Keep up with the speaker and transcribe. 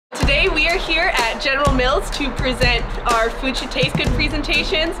Today we are here at General Mills to present our Food Should Taste Good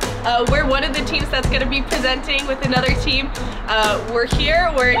presentations. We're one of the teams that's going to be presenting with another team. We're here,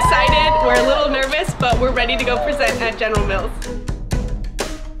 we're excited, we're a little nervous, but we're ready to go present at General Mills.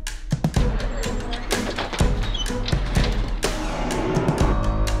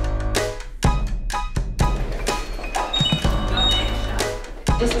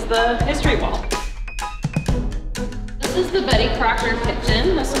 This is the history wall. This is the Betty Crocker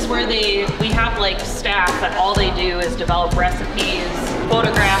kitchen. This is where we have like staff that all they do is develop recipes,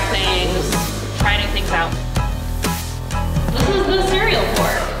 photograph things, try new things out. This is the cereal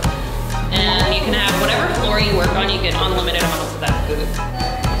floor. And you can have whatever floor you work on, you get unlimited amounts of that food.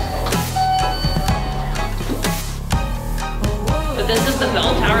 But this is the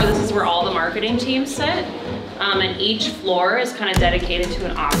bell tower. This is where all the marketing teams sit. And each floor is kind of dedicated to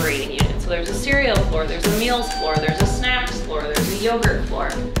an operating unit. So there's a cereal floor, there's a meals floor, there's a snacks floor, there's a yogurt floor.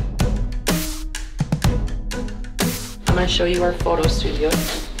 I'm going to show you our photo studio.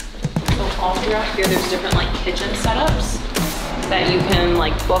 So all throughout here there's different like kitchen setups that you can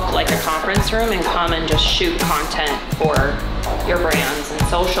like book like a conference room and come and just shoot content for your brands and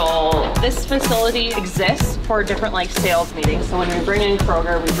social. This facility exists for different like sales meetings. So when we bring in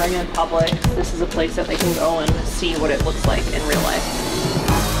Kroger, we bring in Publix, this is a place that they can go and see what it looks like in real life.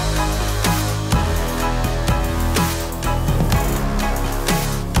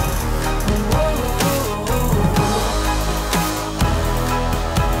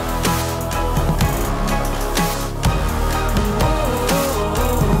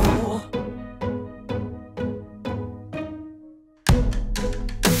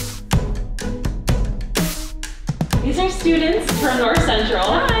 These are students from North Central.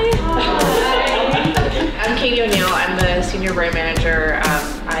 Hi. Hi. I'm Katie O'Neill. I'm the senior brand manager.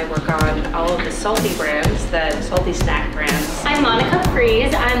 I work on all of the salty brands, the salty snack brands. I'm Monica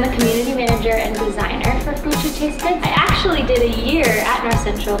Freeze. I'm the community manager and designer for Food Should Taste Good. I actually did a year at North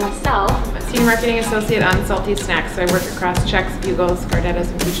Central myself. I'm a senior marketing associate on salty snacks. So I work across Chex, Bugles, Gardettas,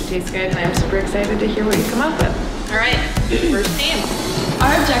 and Food Should Taste Good. And I'm super excited to hear what you come up with. All right, first team.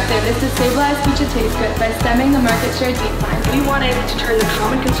 Our objective is to stabilize Food Should Taste Good by stemming the market share decline. We wanted to turn the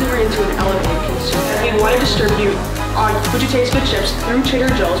common consumer into an elevated consumer. We want to distribute on Food Should Taste Good chips through Trader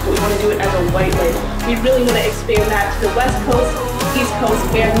Joe's, but we want to do it as a white label. We really want to expand that to the West Coast, East Coast,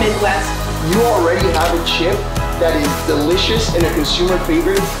 and Midwest. You already have a chip that is delicious and a consumer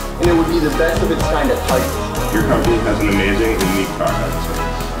favorite, and it would be the best of its kind at Titan. Your company has an amazing and unique product.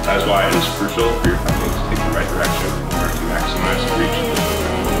 That's why it is crucial for your company to take the right direction in order to maximize the reach.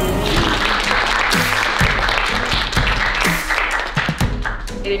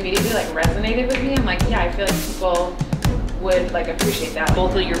 It immediately like resonated with me. I'm like, yeah, I feel like people would like appreciate that.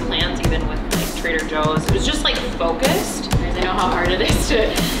 Both of your plans, even with like Trader Joe's, it was just like focused. I know how hard it is to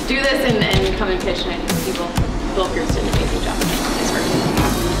do this and come and pitch, and I think both groups did an amazing job. Nice work.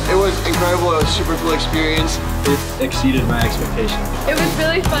 It was incredible. It was a super cool experience. It exceeded my expectations. It was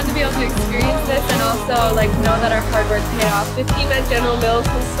really fun to be able to experience this and also like know that our hard work paid off. The team at General Mills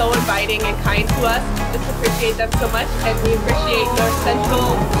was so inviting and kind to us. Just appreciate them so much, and we appreciate North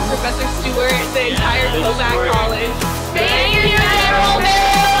Central, Professor Stewart, the entire Kovac College. Thank you, General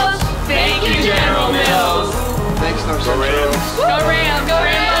Mills! Thank you, General Mills! Thanks, North Central. Go Rams! Go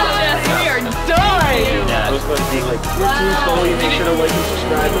Rams! We are done! Yeah, I was going to be like, your team's following, make sure to like and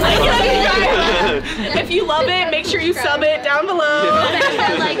subscribe. If you love it, make sure you sub it down below.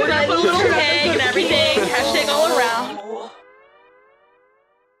 Like, put a little tag and everything.